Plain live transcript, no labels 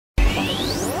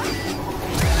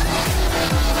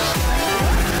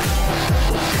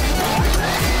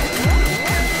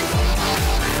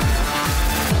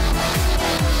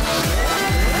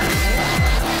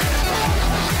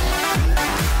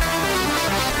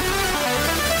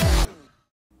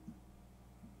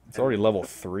It's already level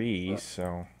 3,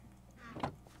 so...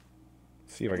 Let's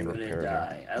see if I can I'm gonna repair it here.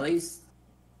 die. At least.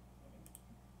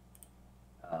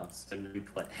 Oh, so new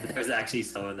play. There's actually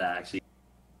someone that actually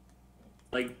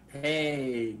like,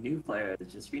 hey, new players,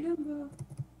 just remember.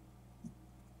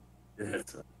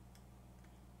 That's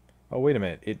Oh, wait a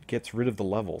minute. It gets rid of the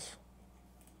levels.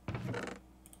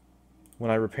 When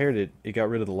I repaired it, it got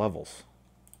rid of the levels.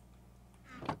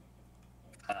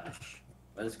 crush.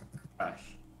 What is crush?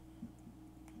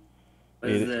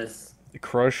 What is It this?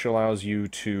 Crush allows you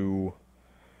to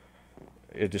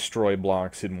destroy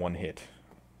blocks in one hit.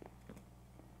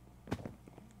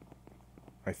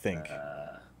 I think.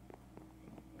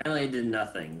 Apparently it did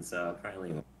nothing, so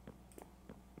apparently.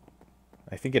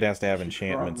 I think it has to I have should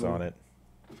enchantments on probably. it.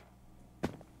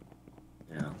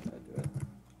 Yeah, I'll do it.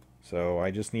 So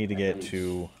I just need to get Nice.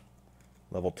 to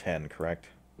level 10, correct?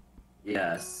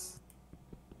 Yes.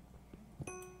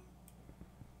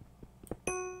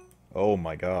 Oh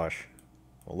my gosh.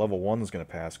 Well, level 1's gonna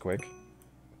pass quick.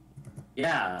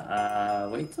 Yeah,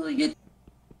 wait till you get.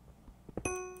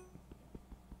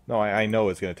 No, I know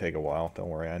it's gonna take a while. Don't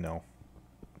worry, I know.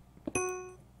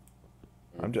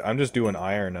 I'm just doing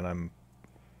iron and I'm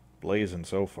blazing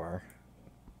so far.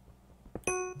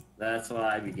 That's what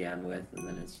I began with, and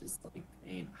then it's just like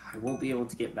pain. I won't be able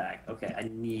to get back. Okay, I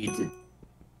need to.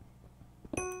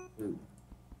 Ooh.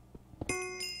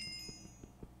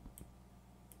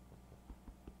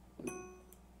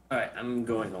 Alright, I'm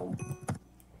going home.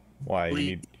 Why? You Please.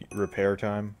 need repair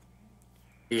time?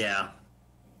 Yeah.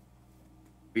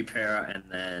 Repair, and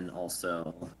then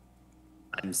also,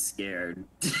 I'm scared.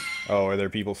 Oh, are there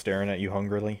people staring at you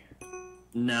hungrily?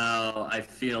 No, I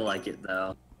feel like it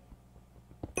though.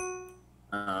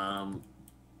 Um,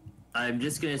 I'm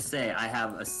just gonna say I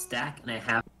have a stack and a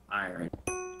half iron,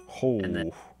 and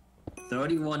then Oh,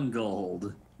 31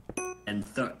 gold and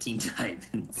 13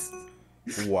 diamonds.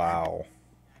 wow.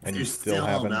 And you They're still still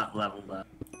haven't... not leveled up.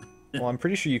 Well, I'm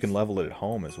pretty sure you can level it at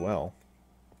home as well.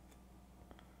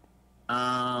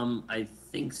 I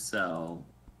think so.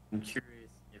 I'm curious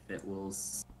if it will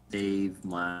save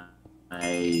my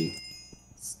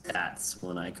stats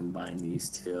when I combine these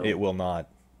two. It will not.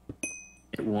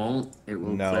 It won't. It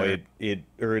will No, clear.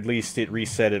 or at least it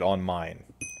reset it on mine.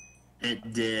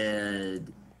 It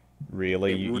did.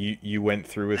 Really? It would. You went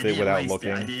through I with it didn't without waste it.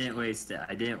 I looking? didn't waste it.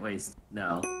 I didn't waste.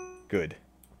 No. Good.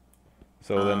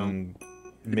 So Um. then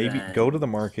maybe go Then to the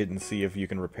market and see if you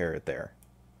can repair it there.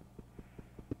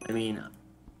 I mean.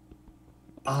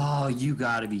 Oh, you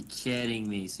gotta be kidding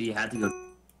me! So you had to go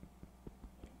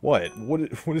What?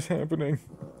 What is happening?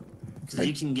 because I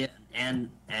you can get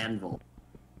an anvil.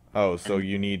 Oh, so And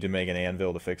you need to make an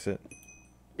anvil to fix it?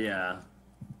 yeah,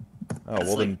 Oh, that's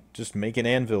well like. then just make an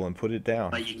anvil and put it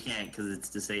down. But you can't because it's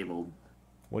disabled.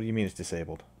 What do you mean it's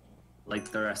disabled?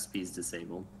 Like the recipe's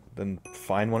disabled. Then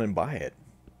find one and buy it.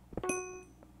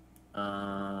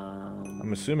 I'm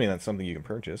Um, assuming that's something you can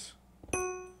purchase.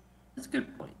 that's a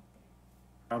good point.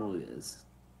 Probably is.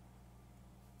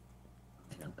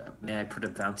 May I put a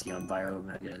bounty on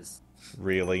Biomegas?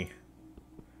 Really?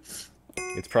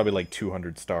 It's probably like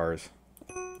 200 stars.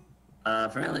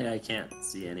 Apparently I can't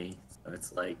see any, so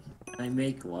it's like, can I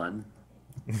make one?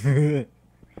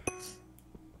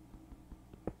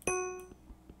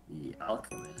 The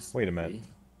alchemist. Wait a minute. Maybe.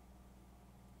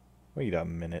 Wait a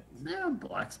minute. Is there a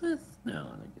blacksmith? No,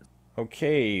 I guess.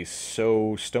 Okay,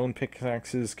 so stone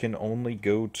pickaxes can only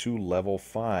go to level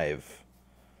 5.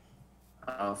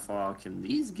 How far can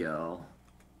these go?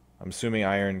 I'm assuming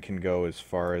iron can go as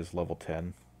far as level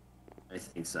 10. I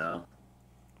think so.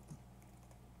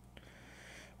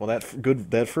 Well,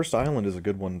 that first island is a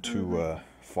good one to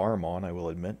farm on, I will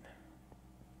admit.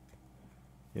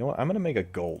 You know what? I'm gonna make a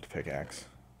gold pickaxe.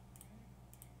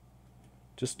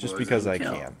 Just What was because it I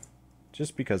kill? can.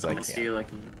 Just because I'm I gonna see can. like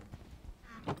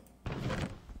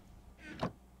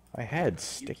I had you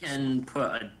sticks. can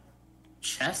put a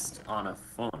chest on a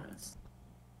furnace.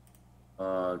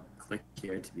 Click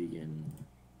here to begin.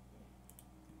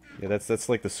 Yeah, that's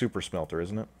like the super smelter,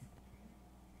 isn't it?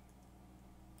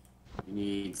 You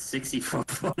need 64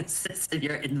 bonuses in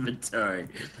your inventory.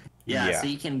 Yeah, Yeah. so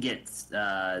you can get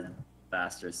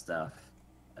faster stuff.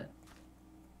 But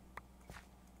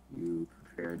you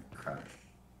prepared crush.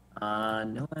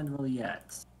 No anvil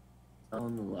yet. Still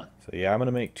in the luck. So yeah, I'm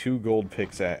gonna make 2 gold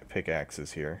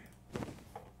pickaxes here.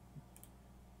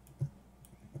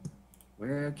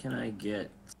 Where can I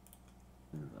get?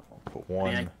 Put I mean,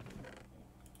 one.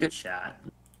 good shot.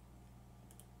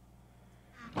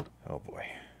 Oh boy.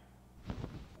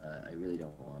 I really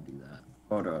don't want to do that.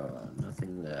 Hold on,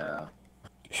 nothing there.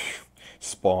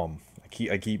 Spawm. I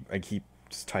keep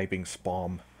typing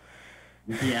spawm.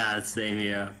 Yeah, same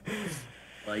here.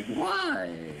 Like,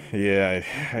 why? Yeah,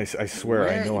 I swear I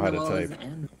Where know in how the to world is type. the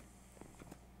anvil?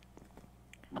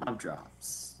 Mob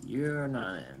drops. You're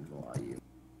not an anvil, are you?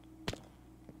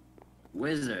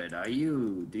 Wizard, are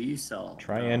you? Do you sell?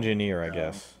 Try No. engineer, I No.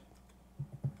 guess.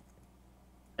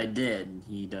 I did.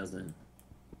 He doesn't.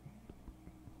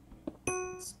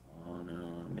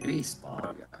 Spawn. Maybe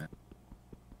spawn guy.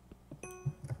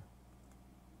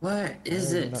 Where Why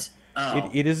is are you not? it? Oh.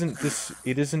 It isn't this.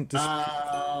 It isn't this.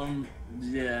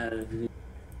 Yeah.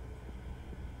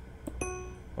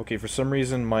 Okay, for some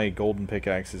reason my golden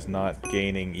pickaxe is not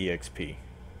gaining EXP.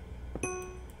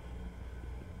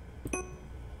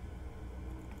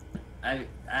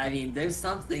 I mean, there's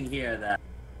something here that.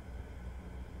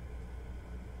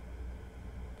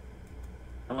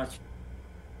 How much?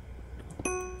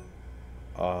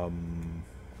 Um.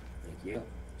 Thank you.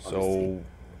 Obviously. So,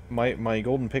 my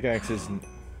golden pickaxe is.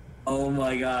 Oh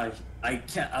my gosh. I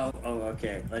can't. Oh,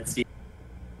 okay. Let's see.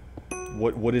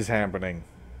 What is happening?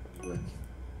 Look.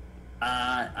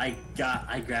 I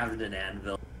grabbed an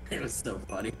anvil. It was so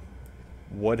funny.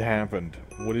 What happened?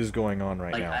 What is going on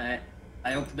right Like now?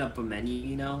 I opened up a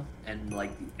menu, and like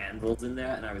the anvil's in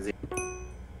there, and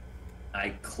I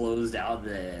closed out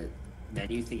the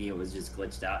menu thinking it was just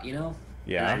glitched out, And I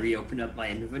Yeah. reopened up my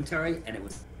inventory, and it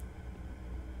was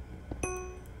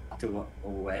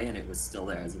away, and it was still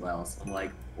there as well. So I'm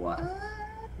like, what?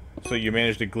 So you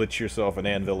managed to glitch yourself an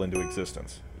anvil into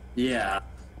existence. Yeah.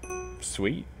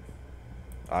 Sweet.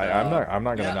 I'm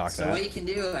not gonna Yeah. knock So that. what you can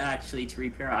do actually to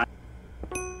repair,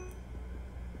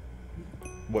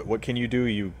 What can you do?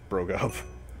 You broke up.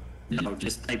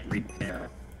 just type repair.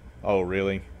 Oh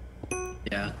really?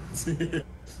 Yeah.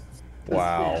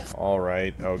 Wow. All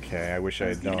right. Okay. I wish I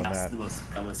had known That's that. the most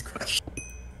dumbest question.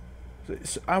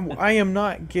 So I am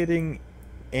not getting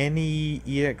any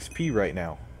EXP right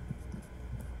now.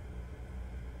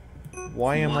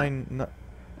 Why am I What? not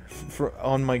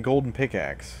on my golden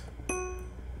pickaxe?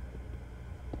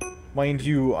 Mind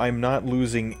you, I'm not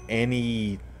losing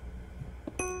any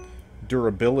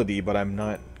durability, but I'm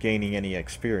not gaining any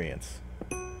experience.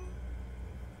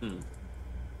 Hmm.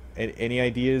 Any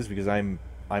ideas? Because I'm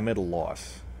at a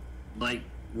loss. Like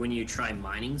when you try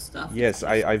mining stuff. Yes,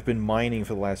 I've been mining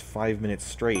for the last 5 minutes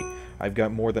straight. I've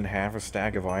got more than half a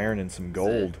stack of iron and some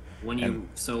gold. And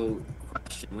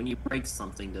Question: when you break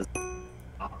something, does it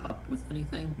pop up with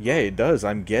anything? yeah, it does.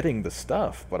 I'm getting the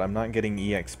stuff, but I'm not getting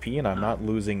EXP and I'm Oh. not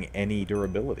losing any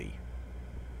durability.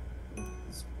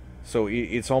 So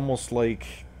it's almost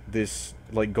like this,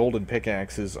 like golden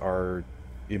pickaxes are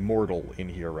immortal in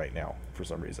here right now for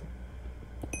some reason.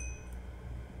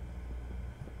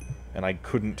 And I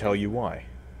couldn't tell you why.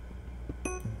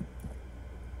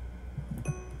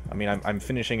 I mean, I'm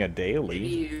finishing a daily.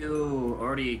 Maybe you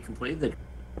already completed the.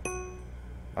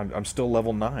 I'm still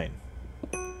level 9.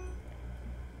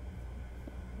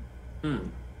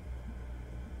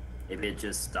 Maybe it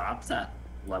just stops at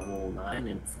level 9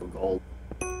 and for gold.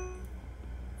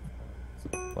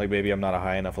 Like maybe I'm not a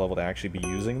high enough level to actually be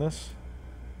using this.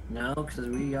 No, because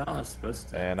we are supposed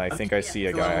to. And I How think did I you see get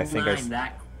a to guy. I level think I. 9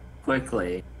 that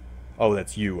quickly. Oh,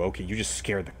 that's you. Okay, you just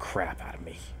scared the crap out of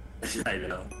me. I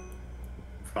know.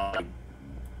 Probably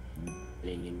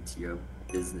getting into your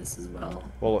business as well.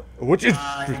 Well, what you?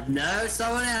 No,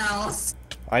 someone else.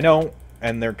 I know,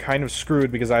 and they're kind of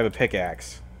screwed because I have a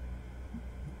pickaxe.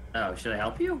 Oh, should I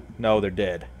help you? No, they're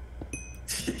dead.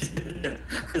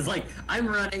 It's like I'm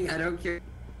running. I don't care.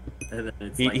 And then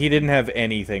it's He like, didn't have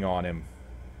anything on him.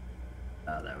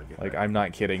 oh, that would do Like it. I'm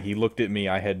not kidding. He looked at me.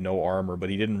 I had no armor, but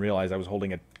he didn't realize I was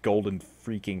holding a golden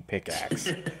freaking pickaxe.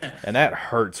 And that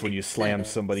hurts when you slam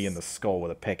somebody in the skull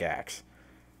with a pickaxe.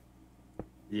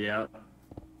 Yep.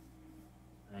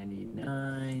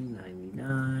 99,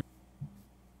 99.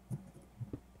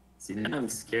 See, now I'm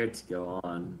scared to go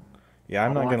on. Yeah,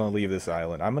 I'm not gonna leave this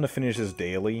island. I'm gonna finish this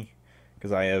daily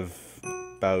because I have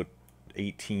about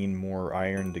 18 more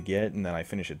iron to get, and then I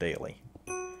finish it daily.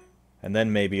 And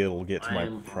then maybe it'll get to my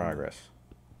progress.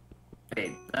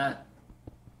 Wait, that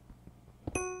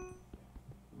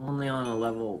only on a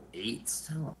level 8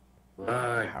 still?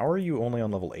 How are you only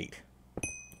on level 8?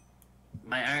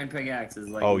 My iron pickaxe is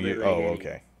like. Oh, literally oh, 80.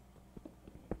 okay.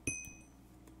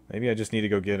 Maybe I just need to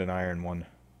go get an iron one.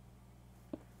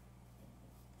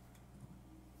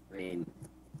 I mean,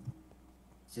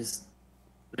 just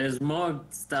there's more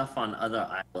stuff on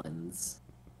other islands.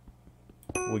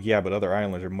 Well, yeah, but other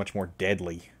islands are much more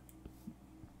deadly.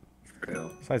 True.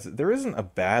 Besides, there isn't a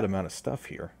bad amount of stuff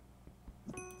here.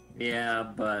 Yeah,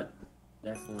 but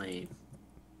definitely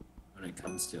when it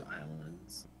comes to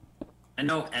islands. I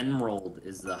know Emerald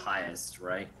is the highest,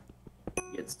 right?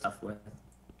 get stuff with.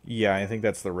 Yeah, I think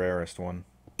that's the rarest one.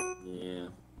 Yeah.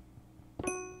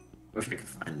 Wish I could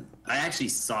find. I actually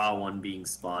saw one being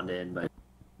spawned in, but.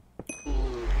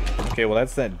 Okay, well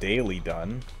that's that daily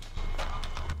done.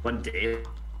 What day?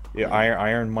 Yeah,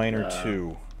 Iron Miner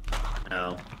 2.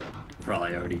 No.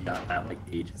 Probably already got that like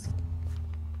ages.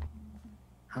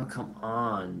 How come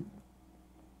on?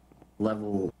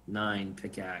 Level 9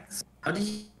 pickaxe. How did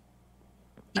you.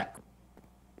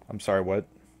 I'm sorry, what?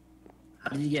 How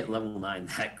did you get level 9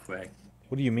 that quick?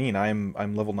 What do you mean? I'm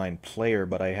level 9 player,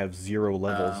 but I have 0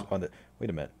 levels on it. Wait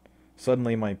a minute.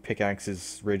 Suddenly my pickaxe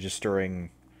is registering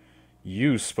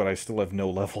use, but I still have no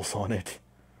levels on it.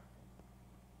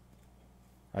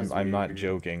 I'm not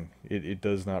joking. It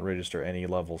does not register any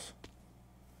levels.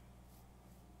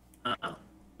 Uh-oh.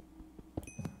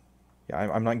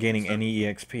 Yeah, I'm not gaining any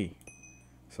EXP.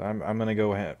 So I'm gonna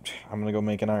go ahead. I'm gonna go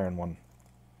make an iron one.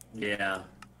 Yeah.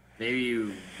 Maybe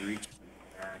you reach the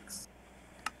max.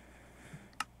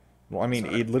 Well, I mean,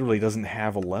 it literally doesn't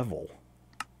have a level.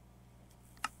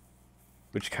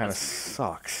 Which kind of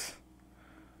sucks.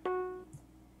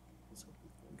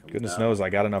 Goodness knows I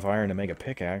got enough iron to make a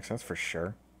pickaxe, that's for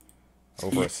sure.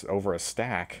 Over a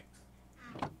stack.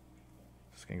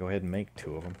 Just gonna go ahead and make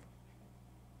 2 of them.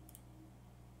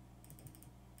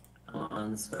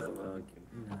 I'm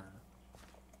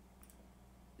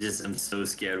so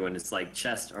scared when it's like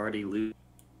chest already loot.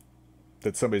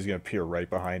 That somebody's gonna appear right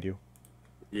behind you.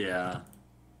 Yeah.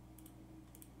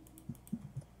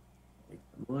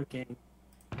 I'm looking.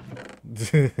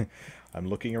 I'm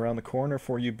looking around the corner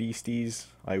for you, beasties.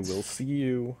 I will see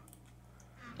you.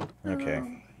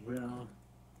 Okay. Well,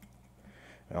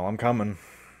 I'm coming.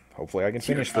 Hopefully I can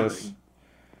finish this.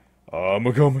 I'm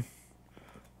a-coming.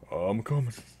 I'm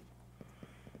a-coming.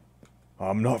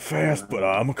 I'm not fast, but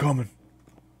I'm a-coming.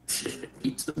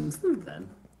 Eat some food then.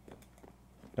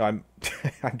 No, I'm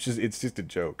just, it's just a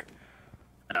joke.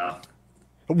 Oh.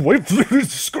 Wait,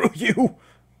 screw you!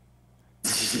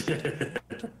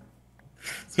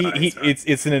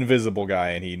 It's an invisible guy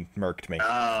and he murked me.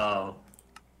 Oh.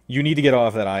 You need to get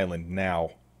off that island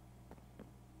now.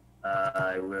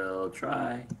 I will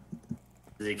try.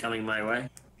 Is he coming my way?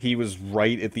 He was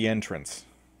right at the entrance.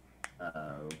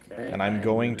 Okay. And I'm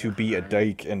going to be a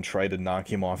dyke and try to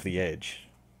knock him off the edge.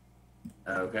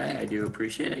 Okay, I do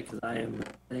appreciate it because I am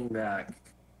heading back.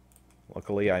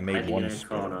 Luckily, I made one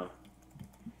spawn.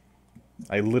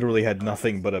 I literally had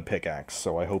nothing but a pickaxe,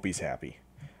 so I hope he's happy.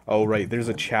 Oh, right, there's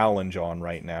a challenge on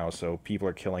right now, so people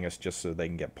are killing us just so they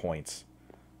can get points.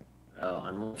 Oh,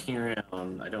 I'm looking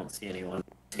around. I don't see anyone.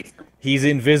 He's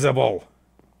invisible!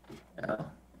 Oh.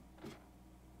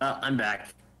 Oh, I'm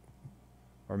back.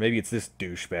 Or maybe it's this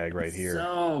douchebag right here.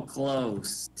 So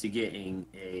close to getting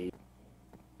a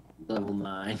level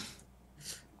 9.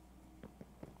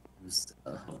 I'm so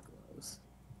close.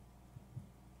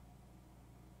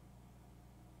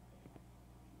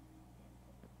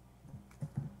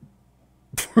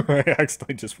 I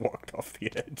accidentally just walked off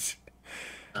the edge.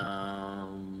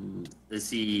 Is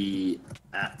he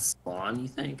at spawn, you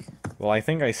think? Well, I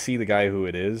think I see the guy who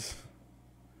it is.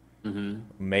 Mm-hmm.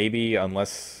 Maybe,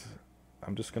 unless...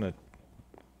 I'm just gonna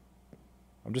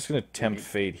tempt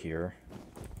fate here.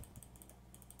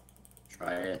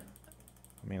 Try it.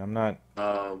 I mean, I'm not...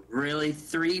 Oh, really?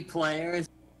 3 players?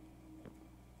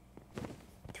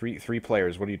 Three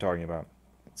players, what are you talking about?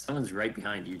 Someone's right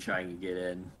behind you trying to get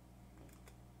in.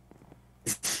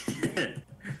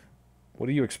 What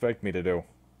do you expect me to do?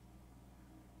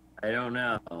 I don't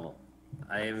know.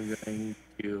 I am going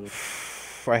to...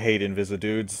 I hate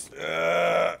Invisidudes.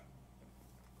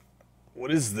 What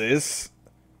is this?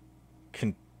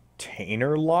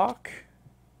 Container lock?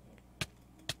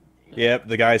 Yep,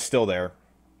 the guy's still there.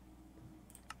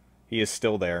 He is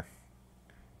still there.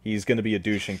 He's gonna be a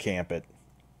douche and camp it.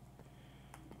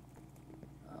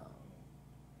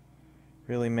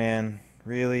 Really, man?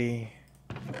 Really?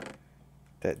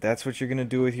 That's what you're gonna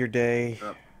do with your day?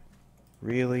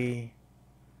 Really?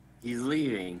 He's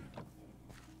leaving.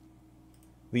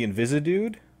 The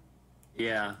Invisidude?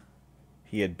 Yeah.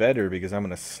 He had better, because I'm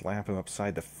gonna slap him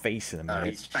upside the face in a minute. Oh,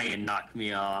 he's trying to knock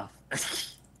me off.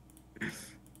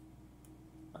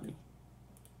 Funny.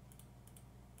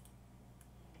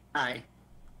 Hi.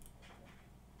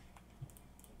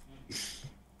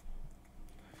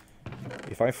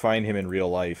 If I find him in real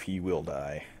life, he will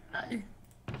die. Hi.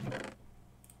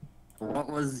 What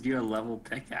was your level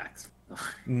pickaxe?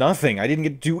 Nothing. I didn't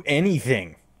get to do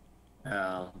anything.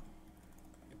 Oh.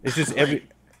 It's just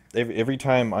every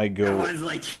time I go. I was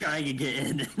like trying to get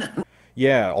in.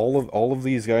 Yeah, all of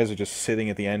these guys are just sitting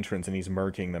at the entrance, and he's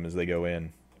murking them as they go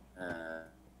in.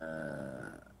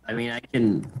 I mean, I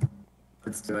can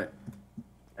Let's do it.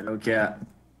 I don't care.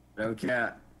 I don't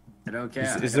care. I don't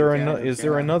care. Is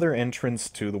there another entrance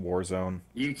to the war zone?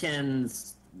 You can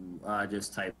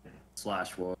just type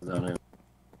 /warzone.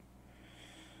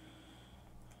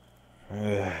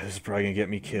 This is probably gonna get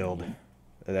me killed.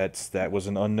 That was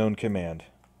an unknown command.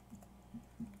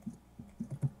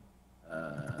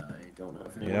 I don't know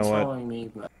if anyone's following me,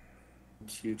 but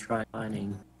you try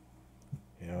mining.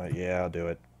 You know what? Yeah, I'll do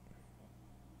it.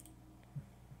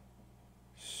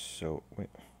 So wait.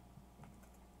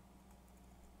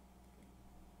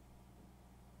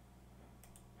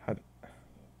 How?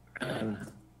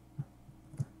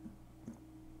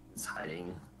 It's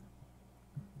hiding.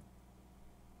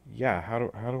 Yeah. How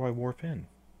do I warp in?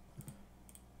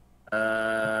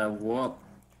 Warp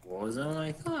Warzone,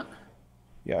 I thought.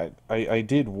 Yeah, I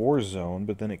did Warzone,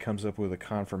 but then it comes up with a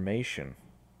confirmation.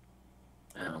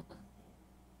 Oh.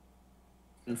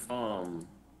 Confirm.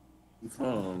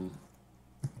 Confirming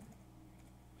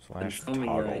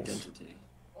your /toggles. identity.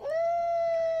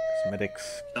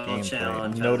 Cosmetics, Challenge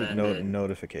gameplay,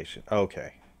 notification.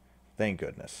 Okay, thank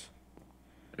goodness.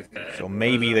 Okay. So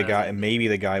maybe the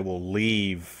guy will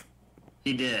leave.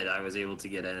 He did. I was able to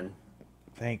get in.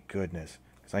 Thank goodness,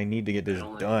 because I need to get this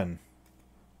done.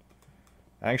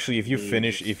 Actually, if you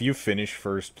finish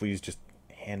first, please just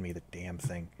hand me the damn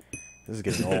thing. This is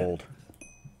getting old.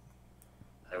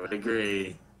 I would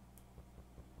agree.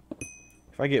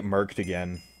 If I get murked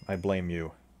again, I blame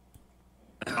you.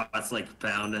 Oh, it's like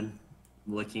pounding,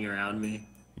 looking around me.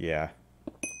 Yeah.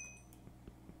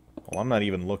 Well, I'm not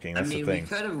even looking. That's the thing. We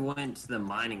could have went to the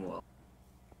mining well.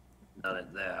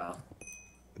 Not there.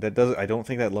 That does. I don't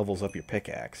think that levels up your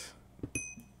pickaxe.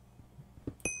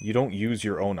 You don't use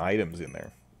your own items in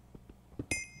there.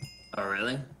 Oh,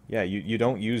 really? Yeah, you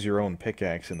don't use your own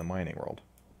pickaxe in the mining world.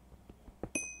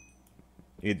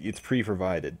 It's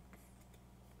pre-provided.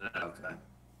 Okay.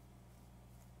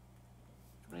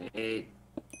 28,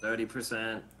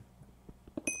 30%.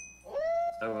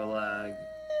 Server lag.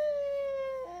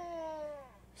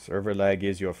 Server lag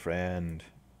is your friend.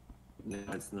 No,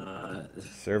 it's not.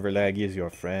 Server lag is your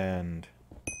friend.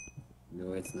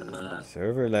 No, it's not.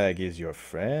 Server lag is your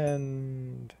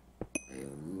friend.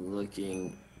 I'm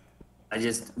looking.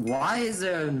 Why is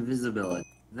there invisibility?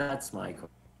 That's my question.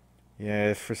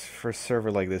 Yeah, for a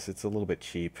server like this, it's a little bit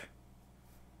cheap.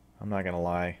 I'm not gonna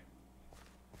lie.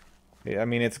 I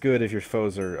mean, it's good if your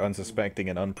foes are unsuspecting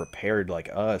and unprepared like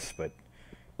us, but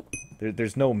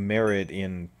there's no merit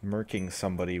in murking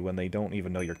somebody when they don't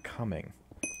even know you're coming.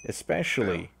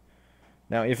 Especially...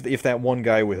 Now, if that one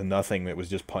guy with nothing that was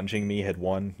just punching me had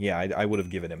won, yeah, I would have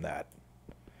given him that.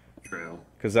 True.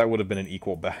 Because that would have been an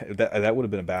equal that would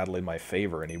have been a battle in my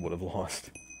favor, and he would have lost.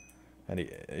 And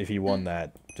if he won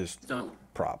that, just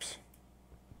props.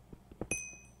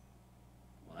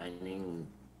 Mining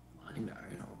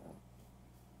iron.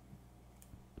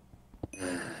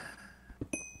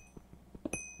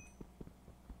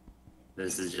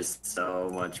 This is just so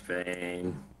much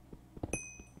pain.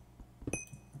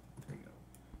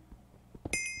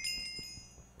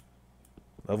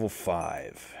 Level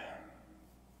 5.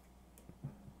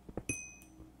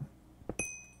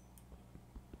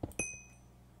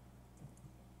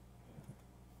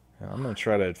 I'm gonna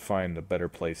try to find a better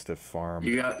place to farm.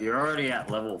 You're already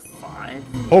at level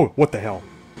 5? Oh, what the hell?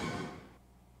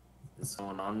 Is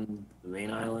someone on the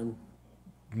main island?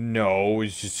 No,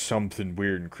 it's just something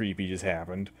weird and creepy just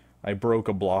happened. I broke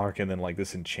a block and then like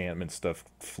this enchantment stuff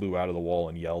flew out of the wall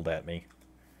and yelled at me.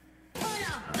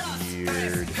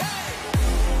 Weird.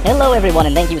 Hello everyone,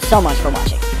 and thank you so much for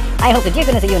watching. I hope to dear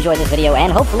goodness that you enjoyed this video,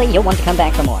 and hopefully you'll want to come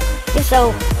back for more. If so,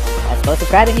 I suppose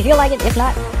subscribe if you feel like it. If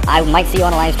not, I might see you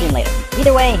on a live stream later.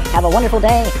 Either way, have a wonderful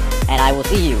day, and I will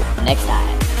see you next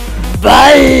time.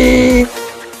 Bye!